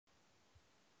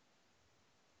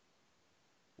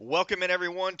Welcome in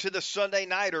everyone to the Sunday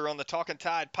Nighter on the Talking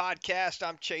Tide podcast.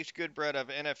 I'm Chase Goodbread of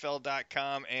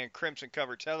NFL.com and Crimson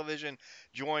Cover Television,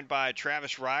 joined by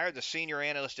Travis Reier, the senior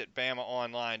analyst at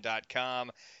BamaOnline.com,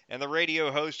 and the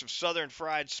radio host of Southern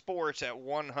Fried Sports at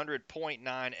 100.9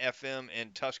 FM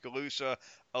in Tuscaloosa,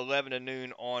 11 to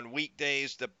noon on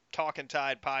weekdays. The Talking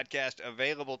Tide podcast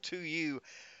available to you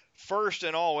first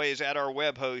and always at our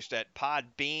web host at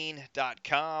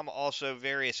podbean.com. Also,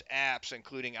 various apps,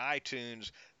 including iTunes,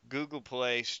 Google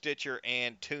Play, Stitcher,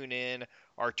 and TuneIn.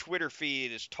 Our Twitter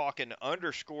feed is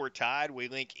talking_tide. We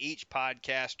link each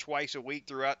podcast twice a week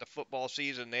throughout the football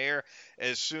season there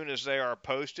as soon as they are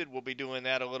posted. We'll be doing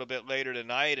that a little bit later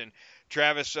tonight. And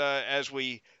Travis, as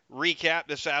we recap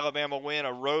this Alabama win,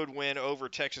 a road win over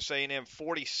Texas A&M,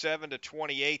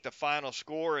 47-28, the final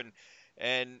score.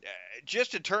 And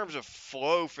just in terms of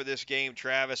flow for this game,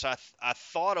 Travis, I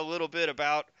thought a little bit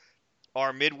about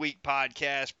our midweek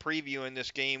podcast previewing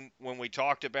this game when we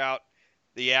talked about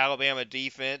the Alabama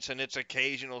defense and its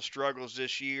occasional struggles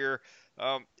this year,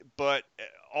 but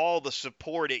all the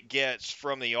support it gets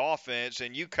from the offense.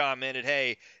 And you commented,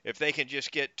 hey, if they can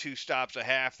just get two stops a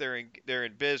half, they're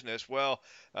in business. Well,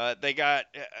 they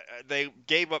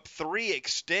gave up three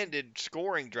extended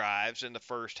scoring drives in the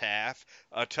first half,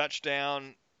 a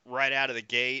touchdown right out of the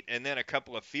gate, and then a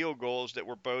couple of field goals that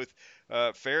were both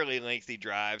fairly lengthy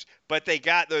drives. But they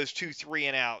got those 2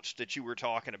 3-and-outs that you were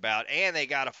talking about, and they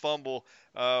got a fumble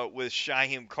with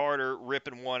Shyheim Carter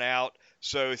ripping one out.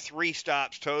 So 3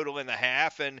 stops total in the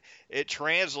half, and it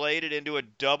translated into a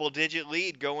double-digit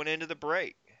lead going into the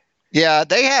break. Yeah,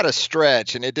 they had a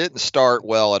stretch, and it didn't start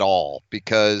well at all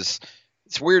because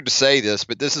it's weird to say this,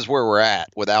 but this is where we're at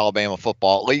with Alabama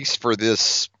football, at least for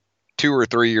this 2 or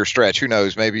 3 year stretch. Who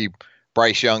knows? Maybe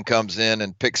Bryce Young comes in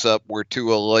and picks up where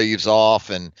Tua leaves off,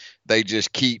 and they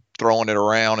just keep throwing it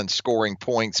around and scoring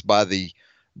points by the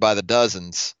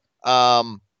dozens.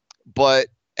 But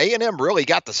A&M really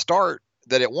got the start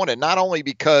that it wanted, not only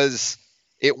because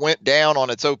it went down on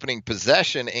its opening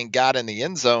possession and got in the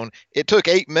end zone. It took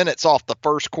 8 minutes off the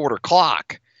first quarter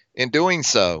clock in doing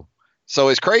so. So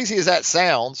as crazy as that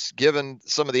sounds, given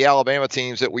some of the Alabama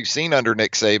teams that we've seen under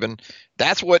Nick Saban,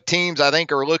 that's what teams I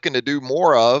think are looking to do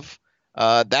more of.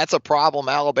 That's a problem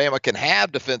Alabama can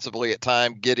have defensively at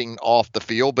time getting off the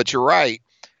field. But you're right.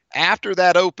 After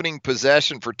that opening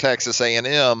possession for Texas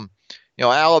A&M,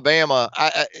 Alabama,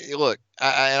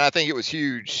 and I think it was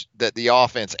huge that the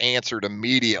offense answered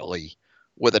immediately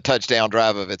with a touchdown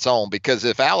drive of its own, because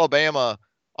if Alabama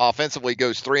offensively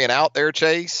goes 3-and-out there,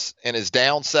 Chase, and is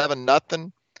down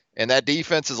 7-0, and that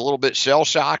defense is a little bit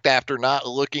shell-shocked after not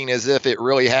looking as if it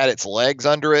really had its legs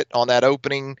under it on that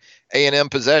opening A&M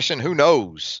possession, who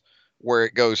knows where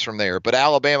it goes from there. But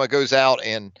Alabama goes out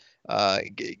and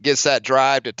gets that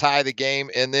drive to tie the game,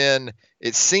 and then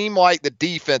it seemed like the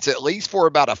defense, at least for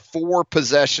about a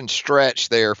 4-possession stretch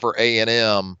there for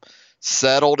A&M,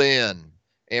 settled in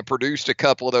and produced a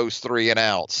couple of those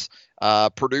 3-and-outs,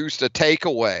 produced a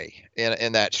takeaway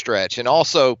in that stretch, and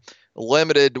also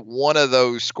limited one of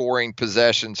those scoring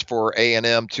possessions for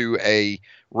A&M to a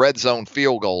red zone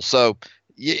field goal. So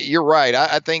you're right.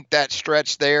 I think that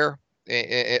stretch there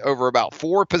over about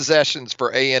 4 possessions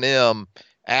for A&M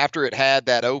after it had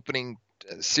that opening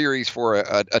series for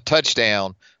a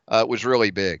touchdown was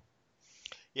really big.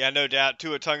 Yeah, no doubt.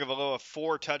 Tua Tagovailoa,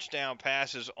 4 touchdown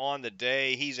passes on the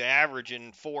day. He's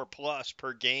averaging 4+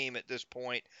 per game at this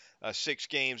point, 6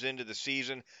 games into the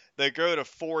season. They go to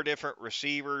 4 different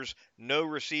receivers. No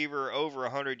receiver over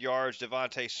 100 yards.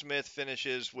 Devontae Smith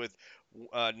finishes with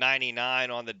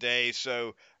 99 on the day.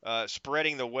 So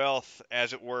spreading the wealth,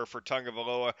 as it were, for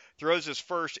Tagovailoa. Throws his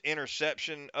first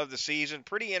interception of the season.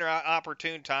 Pretty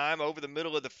opportune time over the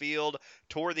middle of the field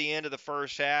toward the end of the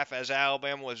first half as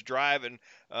Alabama was driving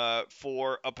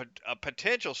for a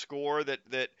potential score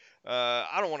that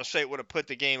I don't want to say it would have put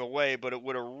the game away, but it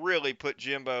would have really put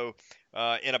Jimbo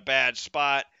in a bad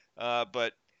spot.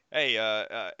 But hey,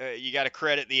 you got to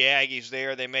credit the Aggies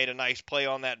there. They made a nice play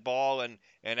on that ball, and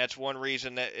that's one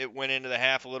reason that it went into the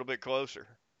half a little bit closer.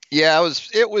 Yeah,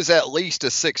 it was at least a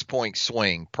 6-point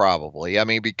swing, probably. I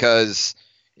mean, because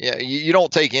you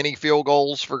don't take any field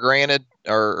goals for granted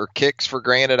or kicks for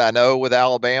granted, I know, with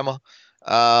Alabama.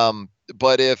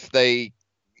 But if they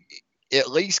at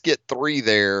least get 3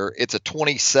 there, it's a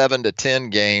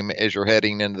 27-10 game as you're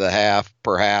heading into the half,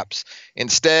 perhaps.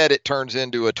 Instead, it turns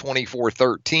into a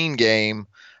 24-13 game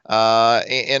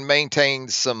and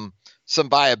maintains some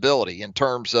viability in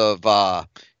terms of a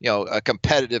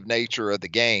competitive nature of the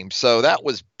game. So that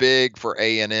was big for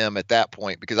A&M at that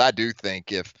point, because I do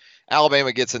think if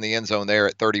Alabama gets in the end zone there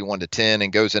at 31-10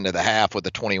 and goes into the half with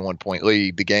a 21-point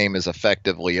lead. The game is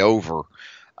effectively over.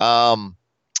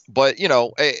 But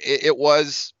it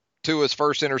was Tua's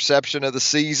first interception of the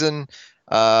season.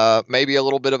 Maybe a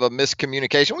little bit of a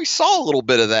miscommunication. We saw a little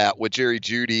bit of that with Jerry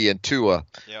Jeudy and Tua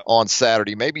on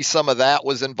Saturday. Maybe some of that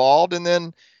was involved. And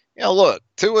then, look,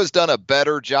 Tua's done a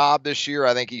better job this year.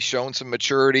 I think he's shown some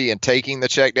maturity in taking the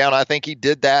check down. I think he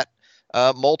did that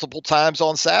multiple times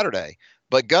on Saturday.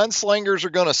 But gunslingers are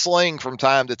going to sling from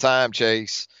time to time,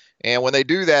 Chase. And when they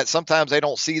do that, sometimes they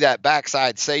don't see that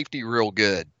backside safety real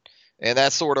good. And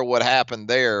that's sort of what happened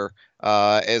there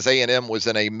as A&M was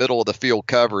in a middle of the field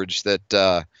coverage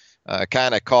that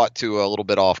kind of caught Tua a little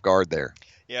bit off guard there.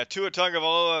 Yeah, Tua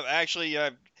Tagovailoa actually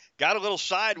got a little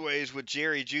sideways with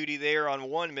Jerry Jeudy there on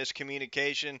one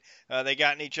miscommunication. They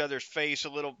got in each other's face a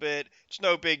little bit. It's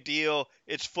no big deal.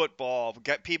 It's football.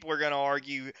 People are going to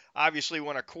argue, obviously,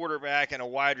 when a quarterback and a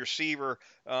wide receiver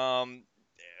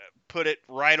put it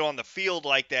right on the field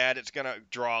like that, it's going to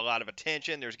draw a lot of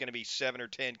attention. There's going to be 7 or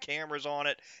 10 cameras on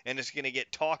it, and it's going to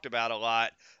get talked about a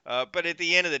lot. But at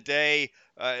the end of the day,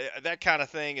 that kind of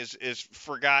thing is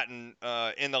forgotten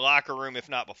in the locker room, if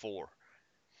not before.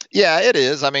 Yeah, it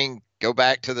is. I mean, go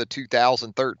back to the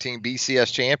 2013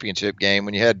 BCS championship game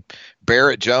when you had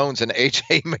Barrett Jones and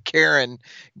A.J. McCarron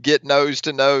get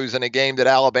nose-to-nose in a game that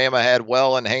Alabama had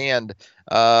well in hand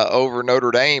over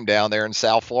Notre Dame down there in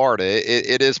South Florida.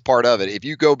 It is part of it. If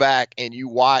you go back and you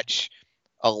watch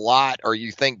a lot or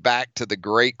you think back to the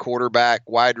great quarterback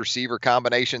wide receiver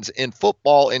combinations in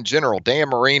football in general, Dan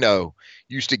Marino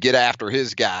used to get after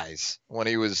his guys when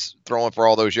he was throwing for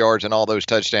all those yards and all those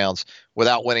touchdowns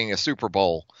without winning a Super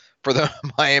Bowl for the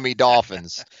Miami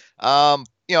Dolphins.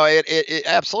 It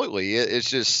absolutely,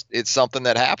 it's something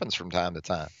that happens from time to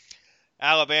time.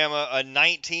 Alabama, a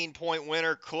 19-point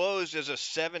winner, closed as a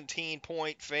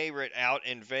 17-point favorite out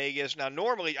in Vegas. Now,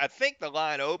 normally, I think the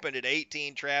line opened at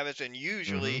 18, Travis, and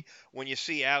usually when you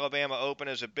see Alabama open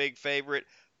as a big favorite,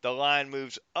 the line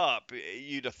moves up.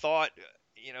 You'd have thought,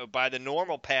 by the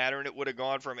normal pattern, it would have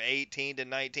gone from 18 to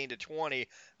 19 to 20.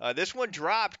 This one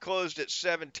dropped, closed at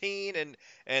 17,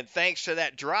 and thanks to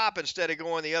that drop, instead of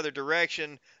going the other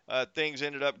direction, things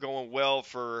ended up going well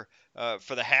for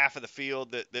the half of the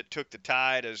field that took the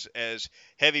tide as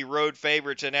heavy road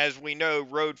favorites. And as we know,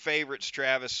 road favorites,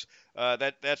 Travis,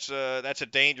 that's a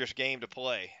dangerous game to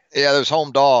play. Yeah, those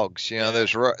home dogs,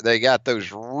 they got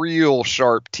those real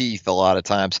sharp teeth a lot of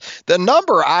times. The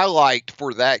number I liked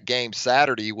for that game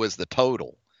Saturday was the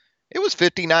total. It was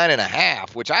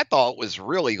 59.5, which I thought was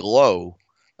really low.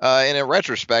 And in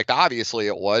retrospect, obviously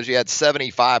it was. You had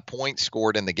 75 points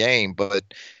scored in the game, but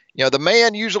the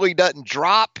man usually doesn't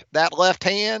drop that left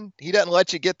hand. He doesn't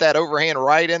let you get that overhand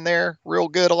right in there real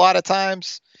good a lot of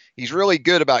times. He's really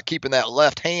good about keeping that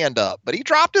left hand up, but he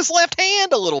dropped his left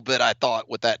hand a little bit, I thought,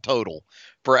 with that total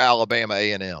for Alabama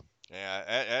A&M. Yeah,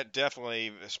 that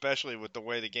definitely, especially with the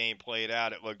way the game played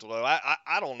out, it looked low.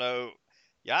 I don't know.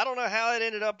 Yeah, I don't know how it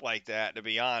ended up like that, to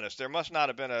be honest. There must not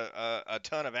have been a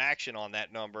ton of action on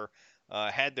that number.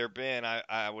 Had there been,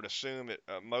 I would assume that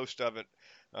most of it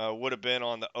would have been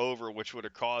on the over, which would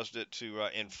have caused it to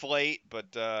inflate.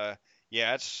 But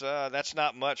that's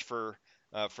not much for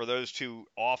those two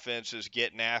offenses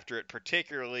getting after it,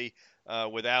 particularly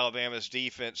with Alabama's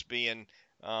defense being,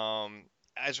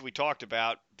 as we talked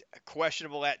about,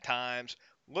 questionable at times,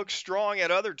 looks strong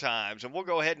at other times. And we'll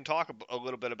go ahead and talk a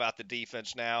little bit about the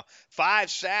defense now. 5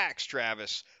 sacks,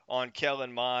 Travis, on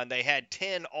Kellen Mond. They had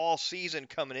 10 all season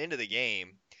coming into the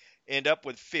game. End up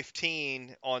with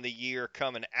 15 on the year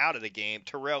coming out of the game.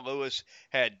 Terrell Lewis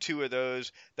had 2 of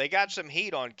those. They got some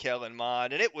heat on Kellen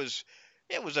Mond, and it was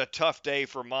a tough day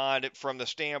for Mond from the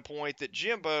standpoint that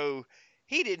Jimbo,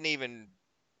 he didn't even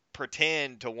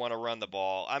pretend to want to run the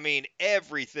ball. I mean,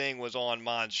 everything was on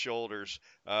Mond's shoulders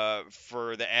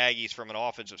for the Aggies from an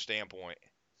offensive standpoint.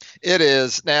 It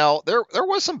is. Now, there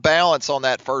was some balance on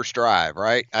that first drive,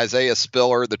 right? Isaiah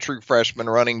Spiller, the true freshman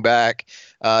running back,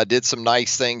 did some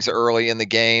nice things early in the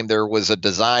game. There was a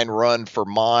design run for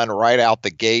Mond right out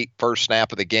the gate, first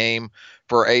snap of the game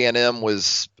for A&M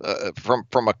was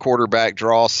from a quarterback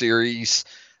draw series.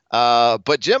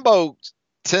 But Jimbo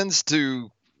tends to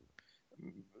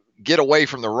get away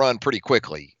from the run pretty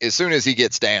quickly as soon as he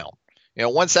gets down.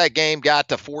 Once that game got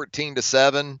to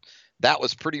 14-7, that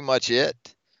was pretty much it.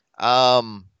 I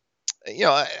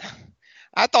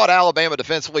thought Alabama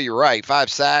defensively, you're right. 5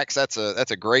 sacks, that's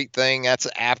a great thing. That's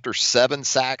after 7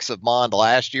 sacks of Mond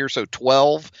last year, so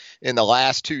 12 in the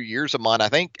last 2 years of Mond. I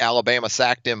think Alabama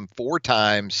sacked him 4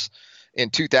 times in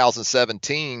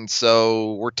 2017.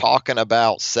 So we're talking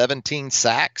about 17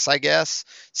 sacks, I guess,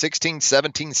 16,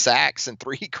 17 sacks and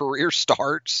 3 career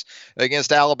starts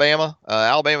against Alabama.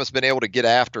 Alabama's been able to get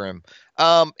after him.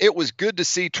 It was good to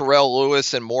see Terrell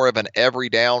Lewis in more of an every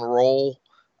down role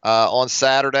on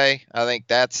Saturday. I think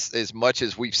that's as much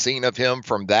as we've seen of him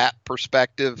from that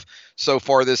perspective so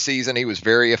far this season. He was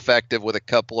very effective with a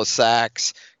couple of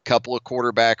sacks, couple of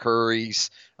quarterback hurries.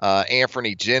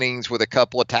 Anthony Jennings with a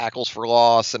couple of tackles for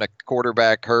loss and a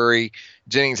quarterback hurry.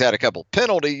 Jennings had a couple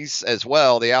penalties as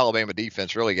well. The Alabama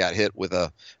defense really got hit with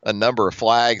a number of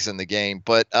flags in the game.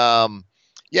 But,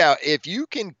 yeah, if you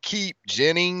can keep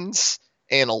Jennings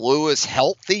and Lewis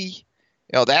healthy,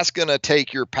 that's going to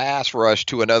take your pass rush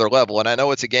to another level. And I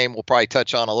know it's a game we'll probably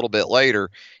touch on a little bit later.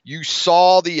 You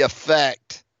saw the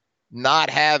effect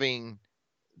not having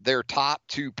their top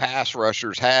 2 pass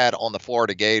rushers had on the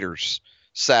Florida Gators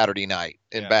Saturday night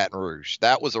in Baton Rouge.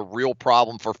 That was a real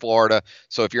problem for Florida.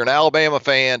 So if you're an Alabama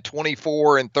fan,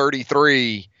 24 and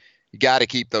 33, you got to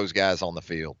keep those guys on the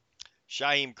field.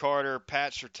 Shyheim Carter,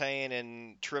 Pat Surtain,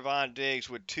 and Trevon Diggs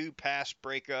with 2 pass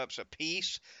breakups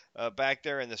apiece back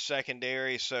there in the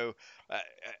secondary. So,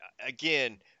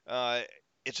 again,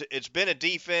 it's been a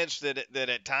defense that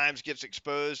at times gets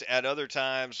exposed, at other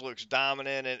times looks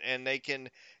dominant, and they can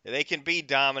be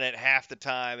dominant half the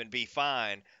time and be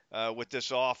fine with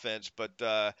this offense. But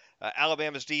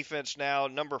Alabama's defense now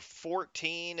number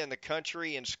 14 in the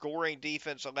country in scoring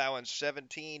defense, allowing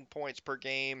 17 points per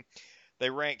game. They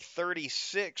rank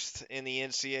 36th in the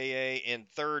NCAA in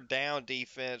third down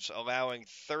defense, allowing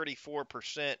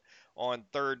 34% on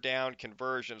third down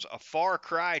conversions. A far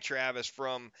cry, Travis,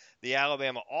 from the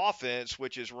Alabama offense,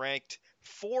 which is ranked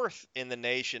 4th in the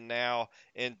nation now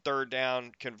in third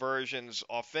down conversions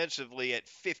offensively at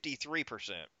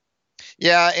 53%.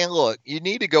 Yeah, and look, you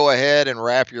need to go ahead and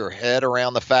wrap your head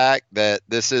around the fact that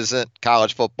this isn't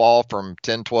college football from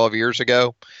 10, 12 years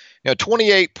ago.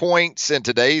 28 points in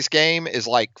today's game is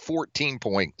like 14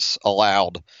 points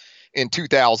allowed in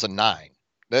 2009.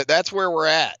 That's where we're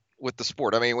at with the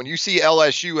sport. I mean, when you see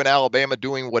LSU and Alabama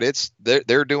doing what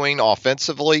they're doing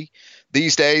offensively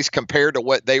these days compared to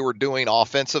what they were doing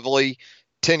offensively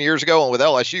 10 years ago, and with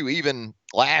LSU even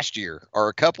last year or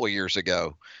a couple of years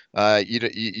ago,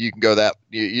 you can go that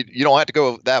you don't have to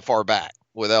go that far back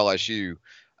with LSU.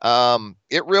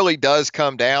 It really does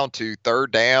come down to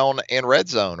third down and red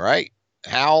zone, right?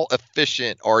 How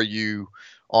efficient are you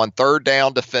on third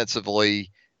down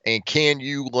defensively, and can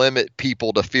you limit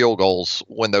people to field goals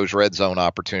when those red zone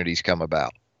opportunities come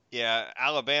about? Yeah,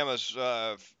 Alabama's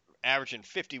averaging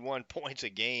 51 points a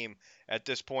game at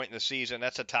this point in the season.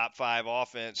 That's a top 5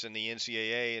 offense in the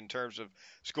NCAA in terms of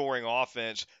scoring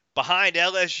offense. Behind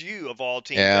LSU of all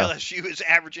teams, LSU is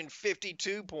averaging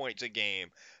 52 points a game.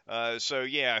 So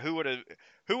yeah, who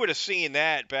would have seen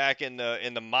that back in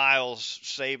the Miles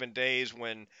Saban days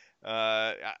when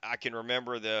I can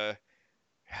remember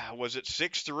was it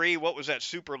 6-3? What was that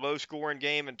super low scoring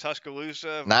game in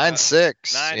Tuscaloosa? 9-6.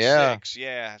 9-6.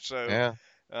 Yeah. So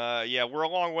we're a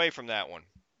long way from that one.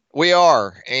 We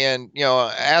are, and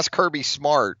ask Kirby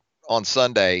Smart on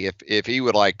Sunday if he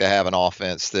would like to have an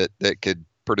offense that could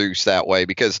produce that way,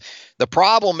 because the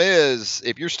problem is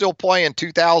if you're still playing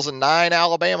 2009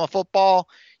 Alabama football,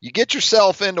 you get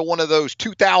yourself into one of those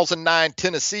 2009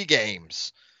 Tennessee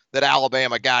games that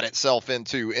Alabama got itself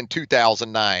into in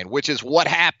 2009, which is what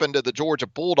happened to the Georgia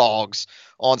Bulldogs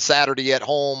on Saturday at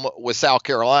home with South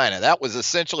Carolina. That was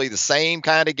essentially the same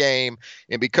kind of game,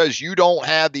 and because you don't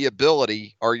have the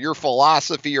ability, or your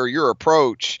philosophy or your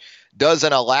approach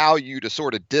doesn't allow you to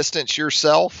sort of distance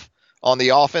yourself on the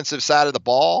offensive side of the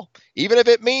ball, even if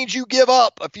it means you give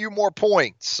up a few more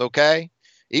points, okay?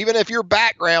 Even if your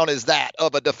background is that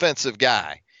of a defensive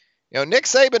guy. Nick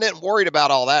Saban isn't worried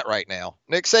about all that right now.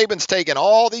 Nick Saban's taking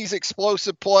all these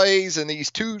explosive plays and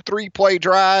these 2-3 play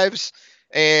drives,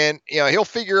 and he'll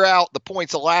figure out the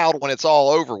points allowed when it's all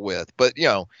over with. But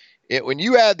when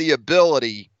you have the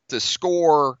ability to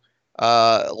score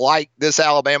like this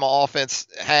Alabama offense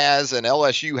has and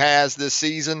LSU has this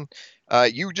season,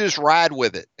 you just ride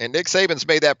with it. And Nick Saban's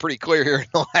made that pretty clear here in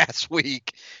the last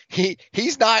week.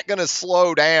 He's not going to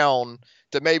slow down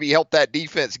to maybe help that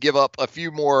defense give up a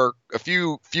few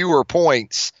fewer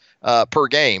points per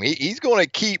game. He's going to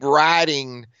keep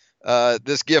riding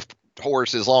this gift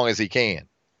horse as long as he can.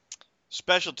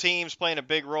 Special teams playing a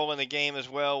big role in the game as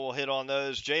well. We'll hit on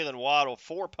those. Jalen Waddle,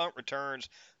 4 punt returns,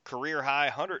 career high,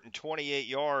 128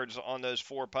 yards on those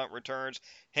 4 punt returns.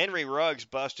 Henry Ruggs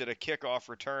busted a kickoff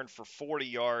return for 40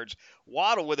 yards.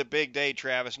 Waddle with a big day,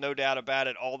 Travis, no doubt about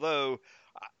it. Although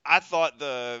I thought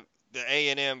the the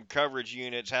A&M coverage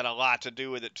units had a lot to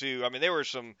do with it too. I mean, there were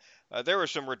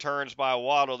some returns by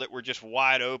Waddle that were just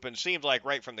wide open. Seemed like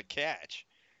right from the catch.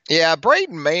 Yeah,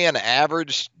 Braden Mann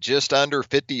averaged just under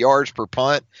 50 yards per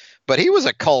punt, but he was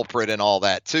a culprit in all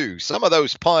that too. Some of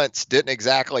those punts didn't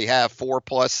exactly have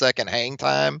 4+ second hang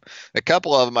time. A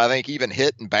couple of them, I think, even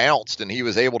hit and bounced, and he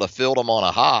was able to field them on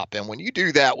a hop. And when you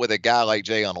do that with a guy like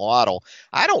Jalen Waddle,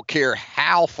 I don't care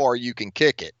how far you can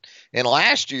kick it. And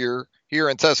last year here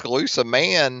in Tuscaloosa,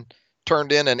 Mann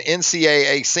turned in an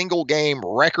NCAA single game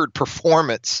record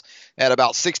performance at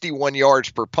about 61 yards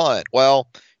per punt. Well,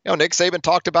 Nick Saban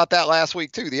talked about that last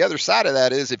week too. The other side of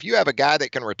that is if you have a guy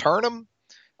that can return them,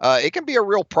 it can be a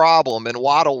real problem. And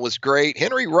Waddle was great.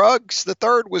 Henry Ruggs the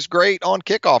third was great on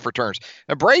kickoff returns.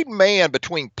 And Braden Mann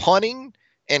between punting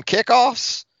and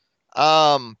kickoffs,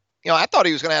 I thought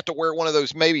he was going to have to wear one of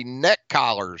those maybe neck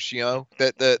collars,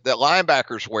 that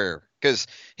linebackers wear, because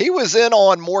he was in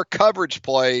on more coverage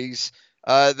plays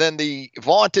than the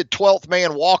vaunted 12th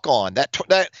man walk on.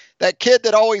 That kid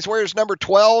that always wears number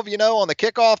 12, on the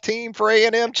kickoff team for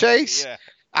A&M, Chase. Yeah.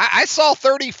 I saw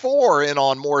 34 in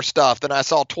on more stuff than I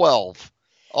saw 12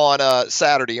 on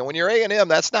Saturday. And when you're A&M,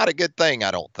 that's not a good thing,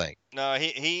 I don't think. No,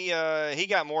 he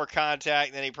got more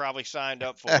contact than he probably signed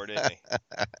up for, didn't he?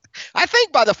 I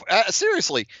think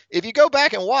seriously, if you go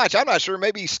back and watch, I'm not sure,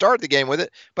 maybe he started the game with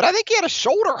it, but I think he had a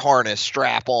shoulder harness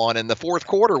strap on in the fourth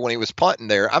quarter when he was punting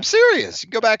there. I'm serious. You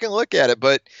go back and look at it.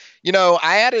 But,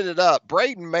 I added it up.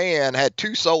 Braden Mann had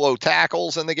 2 solo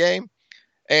tackles in the game,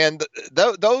 and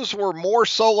those were more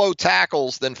solo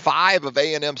tackles than 5 of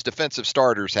A&M's defensive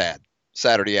starters had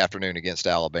Saturday afternoon against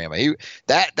Alabama.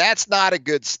 That's not a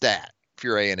good stat if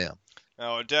you're A&M.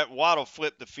 No, Waddle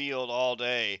flipped the field all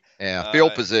day. Yeah,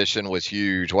 field position was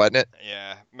huge, wasn't it?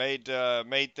 Yeah,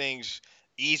 made things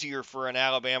easier for an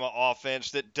Alabama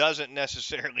offense that doesn't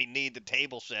necessarily need the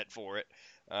table set for it.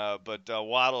 But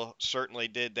Waddle certainly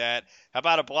did that. How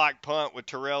about a block punt with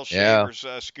Terrell Shavers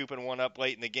scooping one up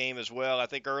late in the game as well? I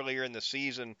think earlier in the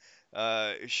season,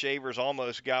 Shavers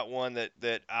almost got one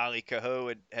that Ali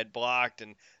Cahoe had blocked,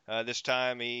 and this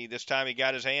time he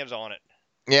got his hands on it.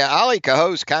 Yeah, Ali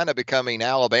Cahoe's kind of becoming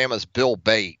Alabama's Bill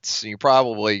Bates.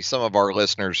 Some of our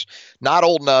listeners, not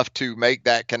old enough to make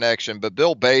that connection, but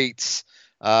Bill Bates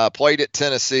played at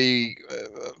Tennessee,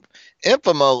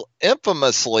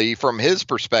 infamously from his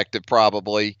perspective,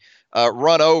 probably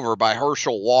run over by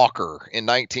Herschel Walker in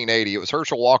 1980. It was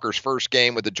Herschel Walker's first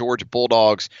game with the Georgia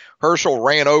Bulldogs. Herschel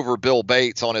ran over Bill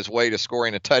Bates on his way to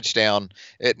scoring a touchdown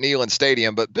at Neyland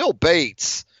Stadium, but Bill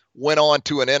Bates went on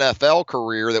to an NFL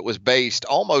career that was based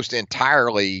almost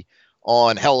entirely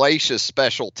on hellacious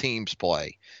special teams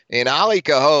play. And Ali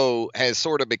Cahoe has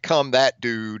sort of become that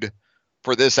dude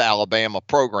for this Alabama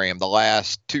program the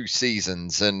last 2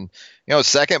 seasons. And,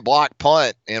 second block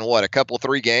punt in a couple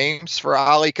 3 games for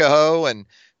Ali Cahoe. And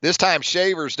this time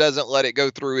Shavers doesn't let it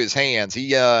go through his hands. He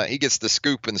gets the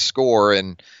scoop and score.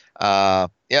 And,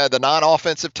 the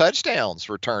non-offensive touchdowns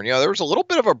return. There was a little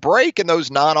bit of a break in those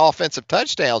non-offensive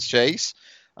touchdowns, Chase.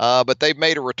 But they've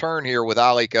made a return here with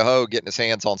Ali Cahoe getting his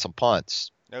hands on some punts.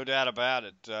 No doubt about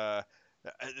it.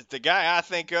 The guy I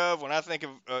think of when I think of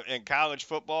in college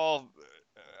football,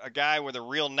 a guy with a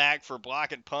real knack for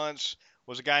blocking punts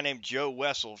was a guy named Joe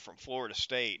Wessel from Florida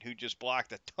State who just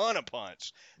blocked a ton of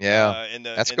punts. Yeah,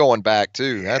 that's going back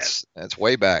too. Yeah, that's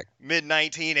way back.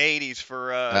 Mid-1980s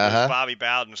for Bobby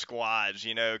Bowden squads.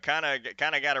 Kind of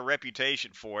got a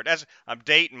reputation for it. I'm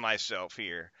dating myself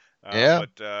here.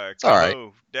 But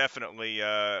Cahoe definitely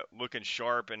looking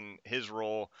sharp in his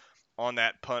role on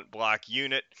that punt block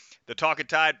unit. The Talking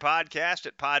Tide podcast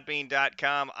at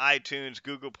podbean.com, iTunes,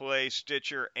 Google Play,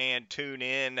 Stitcher, and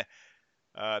TuneIn.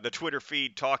 The Twitter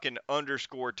feed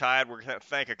talking_tide. We're going to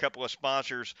thank a couple of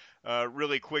sponsors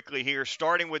really quickly here,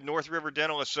 starting with North River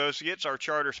Dental Associates, our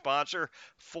charter sponsor,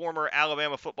 former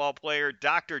Alabama football player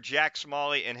Dr. Jack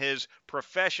Smalley and his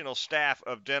professional staff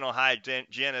of dental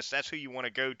hygienists. That's who you want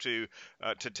to go to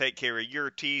take care of your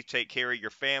teeth, take care of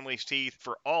your family's teeth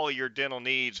for all of your dental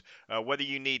needs, whether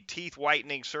you need teeth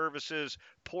whitening services,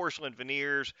 porcelain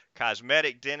veneers,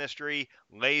 cosmetic dentistry,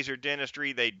 laser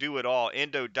dentistry. They do it all.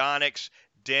 Endodontics,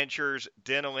 dentures,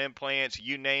 dental implants,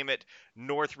 you name it.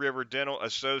 North River Dental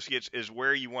Associates is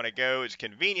where you want to go. It's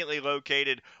conveniently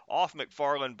located off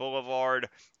McFarland Boulevard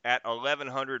at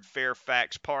 1100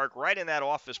 Fairfax Park, right in that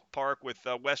office park with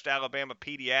West Alabama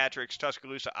Pediatrics,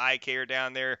 Tuscaloosa Eye Care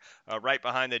down there, right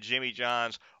behind the Jimmy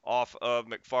John's off of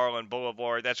McFarland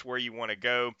Boulevard. That's where you want to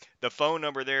go. The phone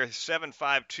number there is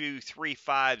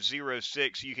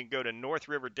 752-3506. You can go to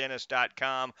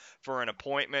northriverdentist.com for an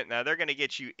appointment. Now, they're going to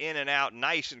get you in and out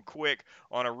nice and quick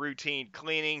on a routine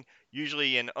cleaning.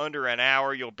 usually in under an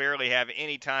hour. You'll barely have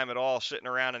any time at all sitting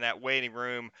around in that waiting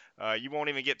room. You won't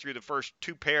even get through the first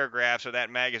 2 paragraphs of that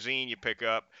magazine you pick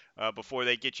up before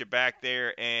they get you back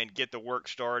there and get the work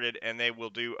started, and they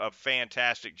will do a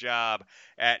fantastic job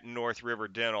at North River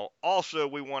Dental. Also,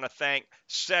 we want to thank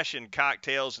Session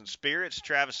Cocktails and Spirits.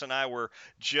 Travis and I were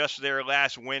just there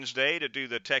last Wednesday to do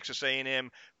the Texas A&M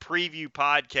preview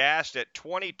podcast at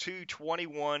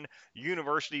 2221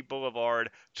 University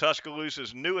Boulevard,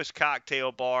 Tuscaloosa's newest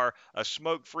cocktail bar, a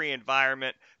smoke-free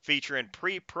environment featuring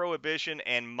pre-prohibition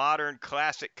and modern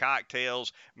classic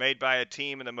cocktails made by a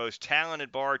team of the most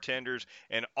talented bartenders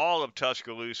in all of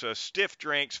Tuscaloosa, stiff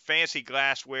drinks, fancy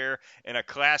glassware, and a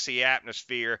classy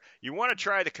atmosphere. You want to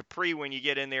try the Capri when you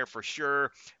get in there for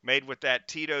sure, made with that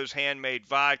Tito's handmade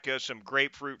vodka, some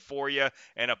grapefruit for you,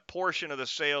 and a portion of the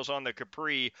sales on the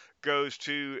Capri goes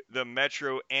to the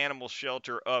Metro Animal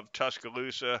Shelter of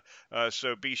Tuscaloosa,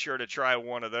 so be sure to try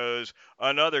one of those.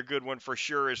 Another good one for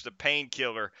sure is the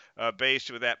Painkiller,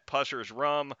 based with that Pusser's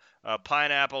rum,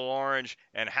 pineapple orange,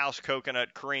 and house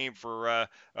coconut cream for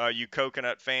you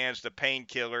coconut fans. The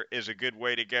Painkiller is a good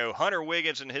way to go. Hunter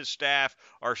Wiggins and his staff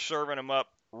are serving them up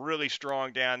really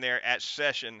strong down there at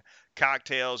Session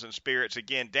Cocktails and Spirits.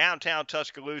 Again, downtown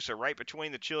Tuscaloosa, right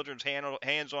between the Children's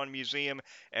Hands-On Museum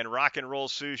and Rock and Roll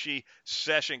Sushi.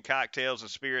 Session Cocktails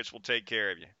and Spirits will take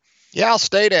care of you. Yeah, I'll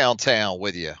stay downtown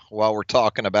with you while we're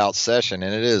talking about Session,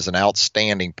 and it is an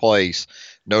outstanding place,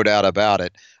 no doubt about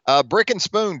it. Brick and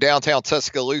Spoon, downtown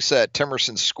Tuscaloosa at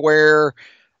Temerson Square,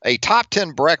 a top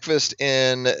 10 breakfast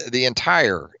in the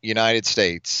entire United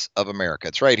States of America.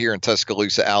 It's right here in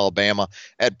Tuscaloosa, Alabama,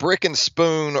 at Brick and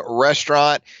Spoon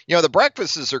Restaurant. You know, the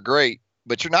breakfasts are great,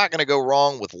 but you're not going to go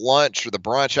wrong with lunch or the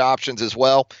brunch options as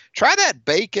well. Try that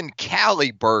bacon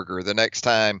Cali burger the next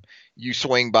time you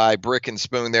swing by Brick and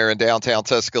Spoon there in downtown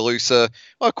Tuscaloosa.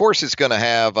 Well, of course, it's going to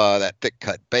have that thick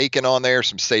cut bacon on there,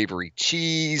 some savory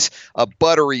cheese, a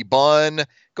buttery bun.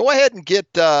 Go ahead and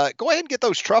get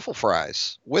those truffle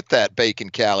fries with that bacon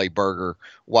Cali burger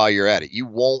while you're at it. You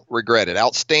won't regret it.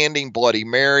 Outstanding Bloody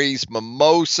Marys,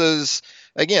 mimosas.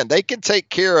 Again, they can take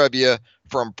care of you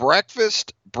from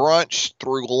breakfast, brunch,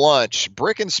 through lunch.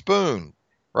 Brick and Spoon,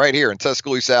 right here in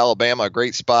Tuscaloosa, Alabama, a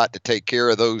great spot to take care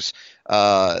of those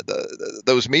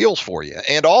meals for you.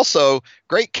 And also,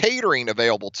 great catering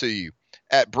available to you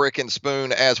at Brick and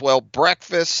Spoon as well.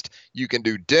 Breakfast, you can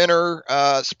do dinner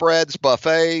spreads,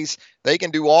 buffets. They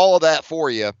can do all of that for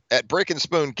you at Brick and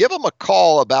Spoon. Give them a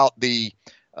call about the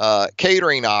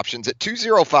catering options at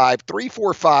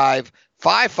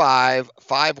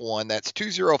 205-345-5551. That's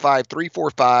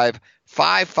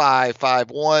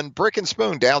 205-345-5551. Brick and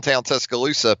Spoon, downtown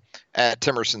Tuscaloosa at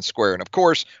Temerson Square. And, of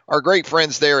course, our great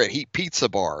friends there at Heat Pizza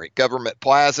Bar at Government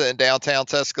Plaza in downtown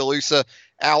Tuscaloosa.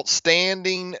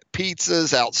 Outstanding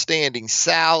pizzas, outstanding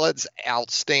salads,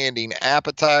 outstanding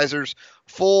appetizers,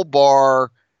 full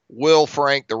bar. Will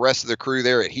Frank, the rest of the crew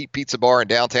there at Heat Pizza Bar in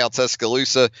downtown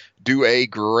Tuscaloosa do a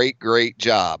great, great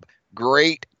job.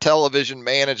 Great television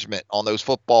management on those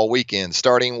football weekends,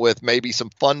 starting with maybe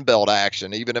some Fun Belt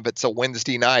action, even if it's a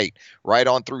Wednesday night, right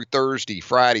on through Thursday,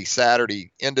 Friday,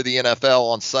 Saturday, into the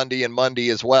NFL on Sunday and Monday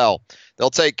as well.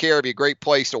 They'll take care of you. Great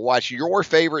place to watch your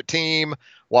favorite team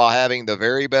while having the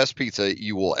very best pizza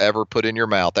you will ever put in your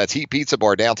mouth. That's Heat Pizza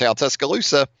Bar, downtown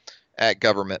Tuscaloosa at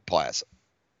Government Plaza.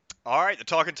 All right, the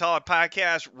Talking Tall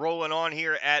podcast rolling on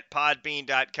here at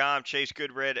podbean.com. Chase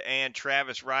Goodbread and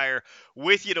Travis Reier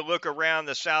with you to look around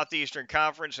the Southeastern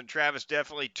Conference. And Travis,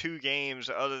 definitely two games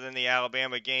other than the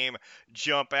Alabama game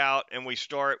jump out. And we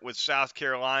start with South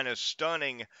Carolina's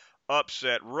stunning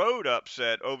upset, road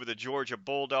upset over the Georgia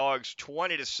Bulldogs,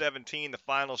 20-17, the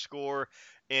final score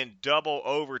in double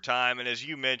overtime. And as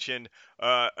you mentioned,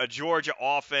 a Georgia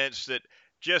offense that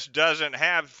just doesn't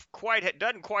quite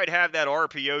have that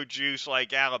RPO juice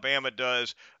like Alabama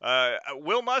does.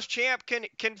 Will Muschamp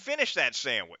can finish that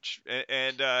sandwich,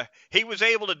 and he was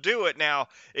able to do it. Now,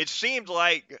 it seemed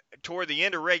like toward the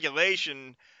end of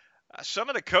regulation, some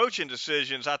of the coaching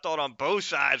decisions I thought on both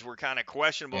sides were kind of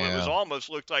questionable. Yeah. It was almost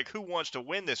looked like who wants to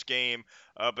win this game,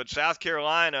 but South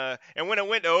Carolina, and when it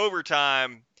went to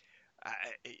overtime,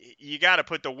 you got to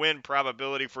put the win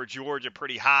probability for Georgia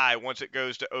pretty high once it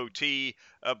goes to OT,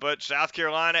 but South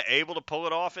Carolina able to pull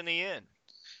it off in the end.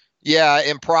 Yeah,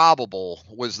 improbable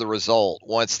was the result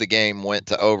once the game went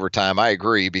to overtime. I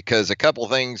agree, because a couple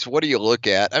things, what do you look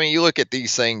at? I mean, you look at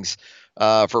these things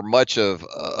for much of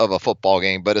a football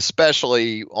game, but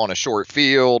especially on a short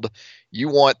field, you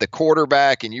want the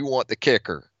quarterback and you want the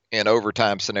kicker in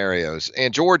overtime scenarios.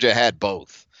 And Georgia had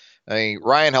both. I mean,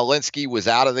 Ryan Helinski was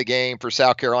out of the game for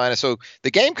South Carolina. So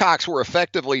the Gamecocks were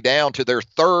effectively down to their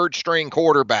third string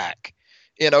quarterback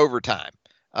in overtime.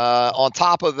 On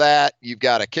top of that, you've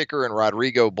got a kicker in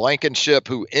Rodrigo Blankenship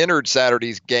who entered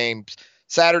Saturday's game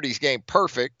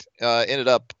perfect, ended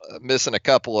up missing a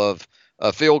couple of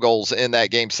field goals in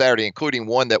that game Saturday, including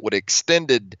one that would have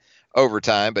extended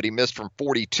overtime, but he missed from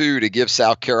 42 to give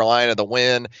South Carolina the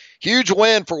win. Huge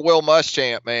win for Will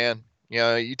Muschamp, man. You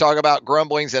know, you talk about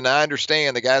grumblings, and I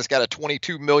understand the guy's got a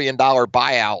 $22 million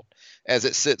buyout as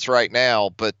it sits right now,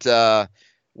 but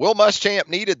Will Muschamp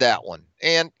needed that one.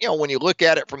 And, you know, when you look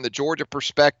at it from the Georgia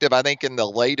perspective, I think in the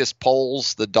latest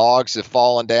polls, the Dogs have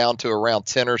fallen down to around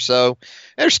 10 or so.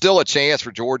 There's still a chance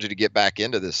for Georgia to get back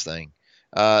into this thing.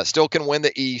 Still can win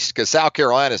the East because South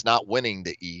Carolina is not winning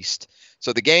the East.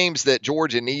 So the games that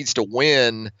Georgia needs to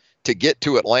win to get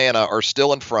to Atlanta are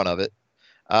still in front of it.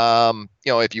 You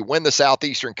know, if you win the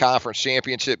Southeastern Conference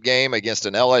Championship game against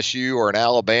an LSU or an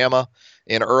Alabama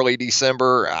in early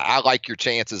December, I like your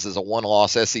chances as a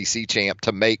one-loss SEC champ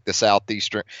to make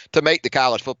the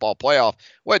college football playoff.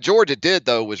 What Georgia did,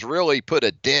 though, was really put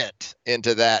a dent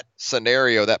into that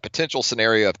scenario, that potential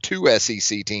scenario of two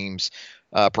SEC teams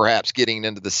perhaps getting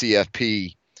into the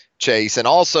CFP chase, and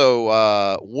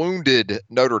also wounded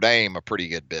Notre Dame a pretty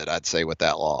good bit, I'd say, with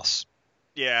that loss.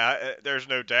 Yeah, there's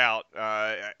no doubt.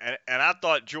 And I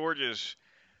thought Georgia's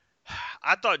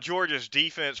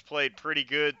defense played pretty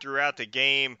good throughout the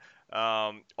game.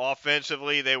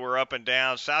 Offensively, they were up and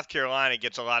down. South Carolina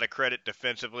gets a lot of credit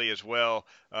defensively as well.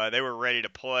 They were ready to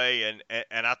play,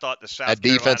 and I thought the South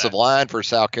Carolina defensive line for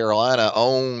South Carolina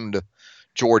owned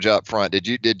Georgia up front.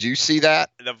 Did you see that?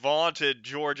 The vaunted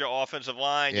Georgia offensive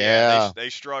line, yeah. They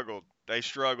struggled. They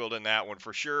struggled in that one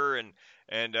for sure, and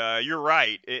you're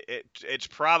right. It's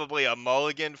probably a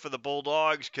mulligan for the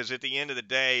Bulldogs because at the end of the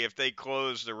day, if they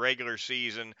close the regular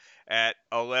season at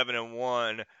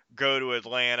 11-1, go to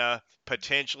Atlanta,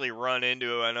 potentially run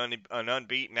into an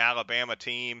unbeaten Alabama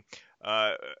team,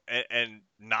 and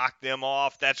knock them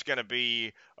off, that's going to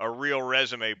be a real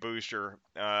resume booster,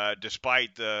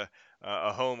 despite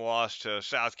a home loss to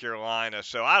South Carolina.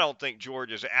 So I don't think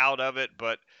Georgia's out of it,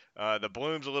 but the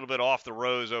bloom's a little bit off the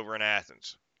rose over in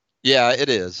Athens. Yeah, it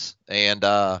is. And,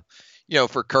 you know,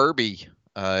 for Kirby,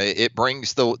 it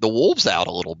brings the Wolves out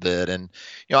a little bit. And,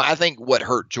 you know, I think what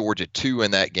hurt Georgia, too,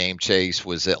 in that game, Chase,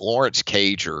 was that Lawrence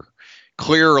Cager,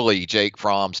 clearly Jake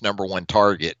Fromm's number one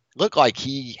target, looked like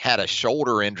he had a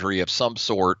shoulder injury of some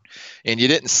sort, and you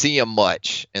didn't see him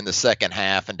much in the second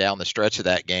half and down the stretch of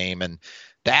that game. And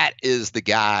that is the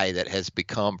guy that has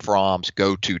become Fromm's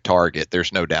go-to target.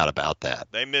 There's no doubt about that.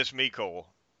 They miss Mecole.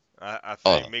 I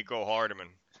think Mecole Hardman.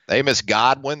 They miss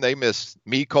Godwin. They miss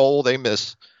Mecole. They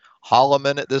miss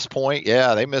Holloman at this point.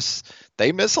 Yeah, they miss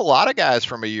a lot of guys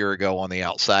from a year ago on the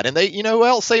outside. And you know who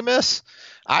else they miss?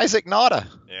 Isaac Nauta,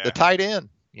 the tight end.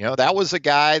 You know, that was a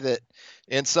guy that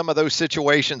in some of those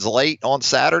situations late on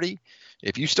Saturday,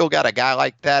 if you still got a guy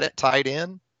like that at tight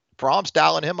end, Fromm's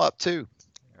dialing him up too.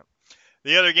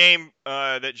 The other game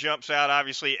that jumps out,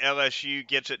 obviously, LSU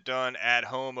gets it done at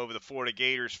home over the Florida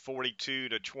Gators,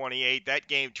 42-28. That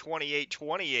game,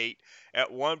 28-28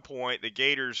 at one point. The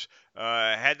Gators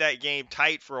had that game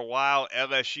tight for a while.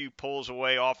 LSU pulls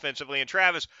away offensively. And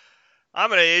Travis, I'm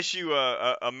going to issue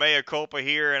a mea culpa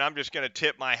here, and I'm just going to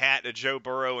tip my hat to Joe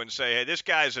Burrow and say, hey, this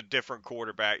guy's a different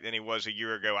quarterback than he was a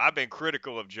year ago. I've been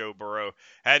critical of Joe Burrow.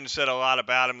 Hadn't said a lot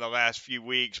about him the last few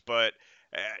weeks, but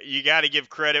you got to give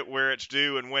credit where it's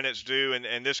due and when it's due,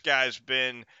 and this guy's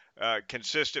been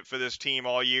consistent for this team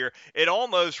all year. It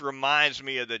almost reminds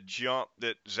me of the jump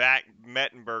that Zach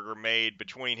Mettenberger made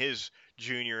between his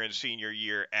junior and senior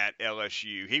year at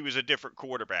LSU. He was a different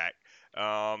quarterback,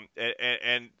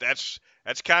 and that's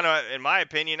kind of, in my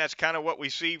opinion, that's kind of what we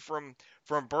see from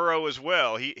Burrow as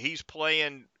well. He's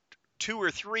playing 2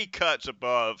 or 3 cuts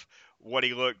above what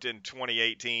he looked in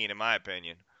 2018, in my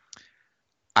opinion.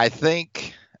 I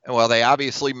think, well, they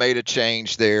obviously made a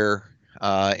change there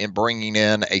in bringing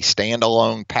in a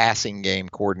standalone passing game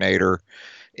coordinator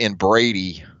in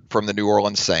Brady from the New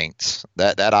Orleans Saints.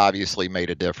 That obviously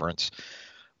made a difference.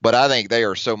 But I think they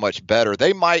are so much better.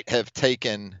 They might have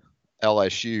taken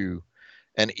LSU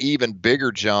an even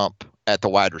bigger jump at the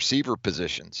wide receiver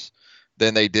positions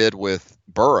than they did with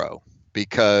Burrow,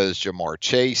 because Jamar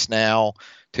Chase now,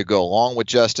 to go along with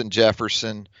Justin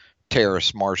Jefferson,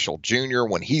 Terrace Marshall Jr.,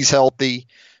 when he's healthy,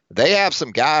 they have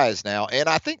some guys now, and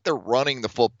I think they're running the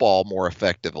football more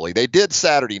effectively. They did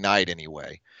Saturday night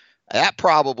anyway. That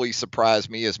probably surprised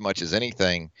me as much as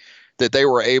anything, that they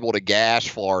were able to gash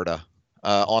Florida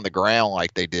on the ground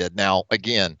like they did. Now,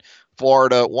 again,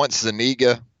 Florida, once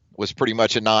Zuniga was pretty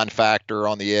much a non-factor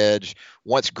on the edge.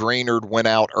 Once Greenard went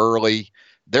out early,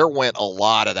 there went a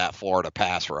lot of that Florida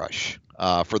pass rush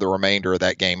for the remainder of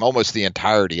that game, almost the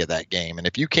entirety of that game. And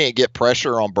if you can't get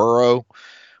pressure on Burrow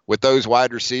with those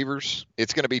wide receivers,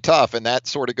 it's going to be tough. And that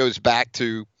sort of goes back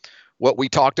to what we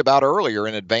talked about earlier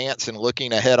in advance and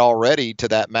looking ahead already to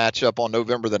that matchup on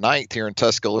November the 9th here in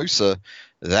Tuscaloosa.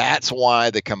 That's why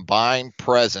the combined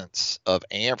presence of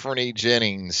Anfernee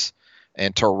Jennings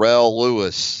and Terrell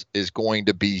Lewis is going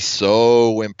to be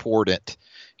so important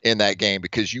in that game,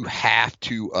 because you have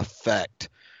to affect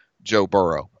Joe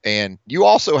Burrow. And you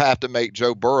also have to make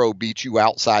Joe Burrow beat you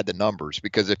outside the numbers,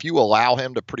 because if you allow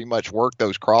him to pretty much work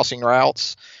those crossing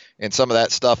routes and some of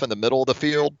that stuff in the middle of the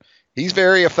field, he's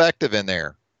very effective in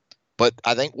there. But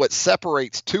I think what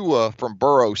separates Tua from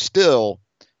Burrow still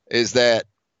is that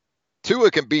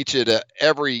Tua can beat you to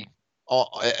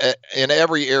in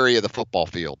every area of the football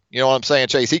field. You know what I'm saying,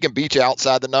 Chase? He can beat you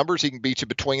outside the numbers. He can beat you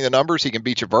between the numbers. He can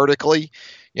beat you vertically.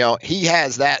 You know, he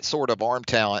has that sort of arm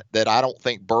talent that I don't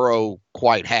think Burrow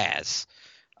quite has.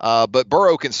 But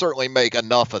Burrow can certainly make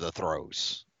enough of the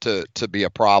throws to be a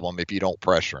problem if you don't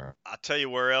pressure him. I'll tell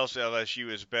you where else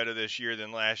LSU is better this year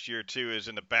than last year, too, is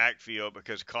in the backfield,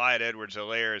 because Clyde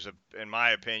Edwards-Helaire is, in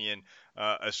my opinion,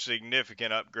 a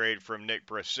significant upgrade from Nick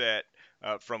Brissett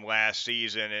from last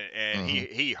season, and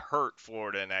he hurt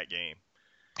Florida in that game.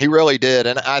 He really did,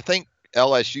 and I think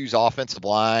LSU's offensive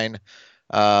line,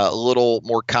 a little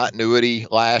more continuity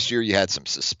last year. You had some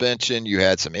suspension, you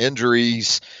had some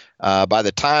injuries. By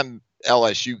the time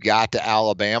LSU got to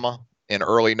Alabama in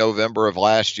early November of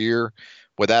last year,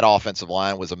 that offensive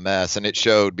line was a mess, and it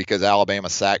showed because Alabama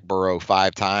sacked Burrow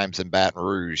 5 times in Baton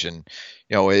Rouge. And,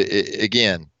 you know,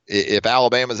 again, if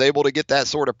Alabama is able to get that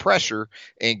sort of pressure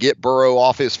and get Burrow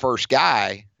off his first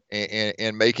guy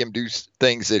and make him do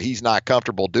things that he's not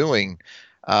comfortable doing,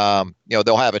 you know,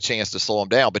 they'll have a chance to slow him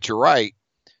down. But you're right.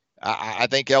 I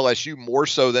think LSU, more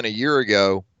so than a year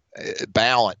ago,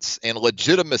 balance and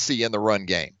legitimacy in the run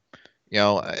game. You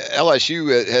know,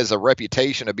 LSU has a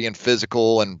reputation of being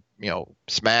physical and, you know,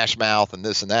 smash mouth and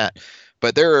this and that.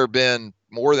 But there have been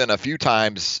more than a few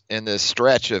times in this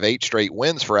stretch of 8 straight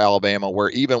wins for Alabama where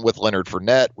even with Leonard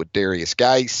Fournette, with Darius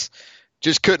Geis,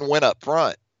 just couldn't win up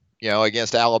front, you know,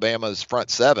 against Alabama's front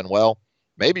 7. Well,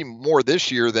 maybe more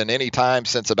this year than any time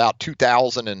since about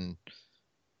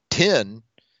 2010.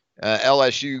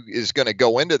 LSU is going to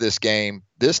go into this game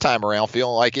this time around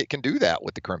feeling like it can do that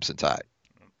with the Crimson Tide.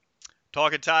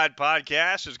 Talking Tide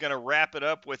podcast is going to wrap it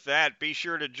up with that. Be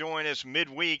sure to join us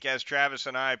midweek as Travis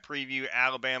and I preview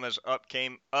Alabama's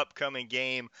upcoming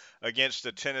game against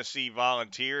the Tennessee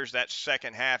Volunteers. That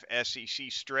second half SEC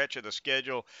stretch of the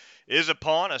schedule is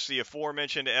upon us. The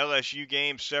aforementioned LSU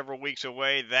game several weeks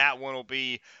away. That one will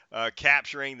be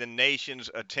capturing the nation's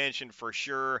attention for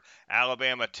sure.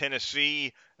 Alabama,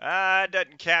 Tennessee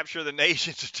doesn't capture the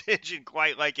nation's attention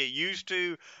quite like it used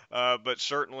to, but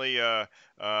certainly a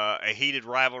heated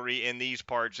rivalry in these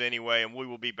parts anyway, and we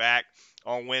will be back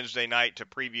on Wednesday night to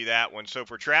preview that one. So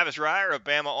for Travis Reier of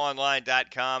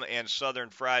BamaOnline.com and Southern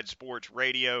Fried Sports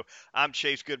Radio, I'm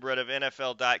Chase Goodbread of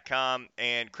NFL.com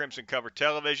and Crimson Cover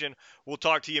Television. We'll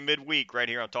talk to you midweek right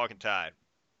here on Talking Tide.